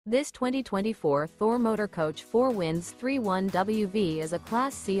This 2024 Thor Motor Coach 4Winds 31WV is a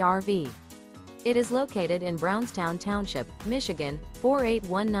Class C RV. It is located in Brownstown Township, Michigan,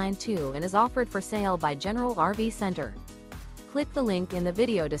 48192 and is offered for sale by General RV Center. Click the link in the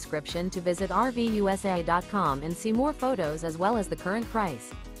video description to visit RVUSA.com and see more photos as well as the current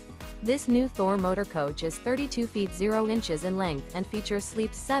price. This new Thor Motor Coach is 32 feet 0 inches in length and features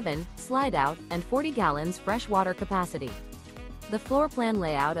Sleep 7, Slideout, and 40 gallons fresh water capacity. The floor plan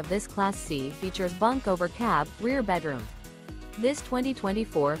layout of this Class C features Bunk Over Cab, rear bedroom. This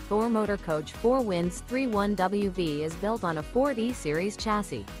 2024 Thor Motor Coach 4Winds 31WV is built on a Ford E-Series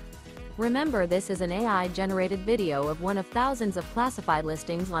chassis. Remember, this is an AI-generated video of one of thousands of classified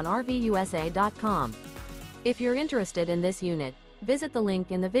listings on RVUSA.com. If you're interested in this unit, visit the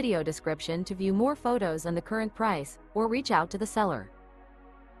link in the video description to view more photos and the current price, or reach out to the seller.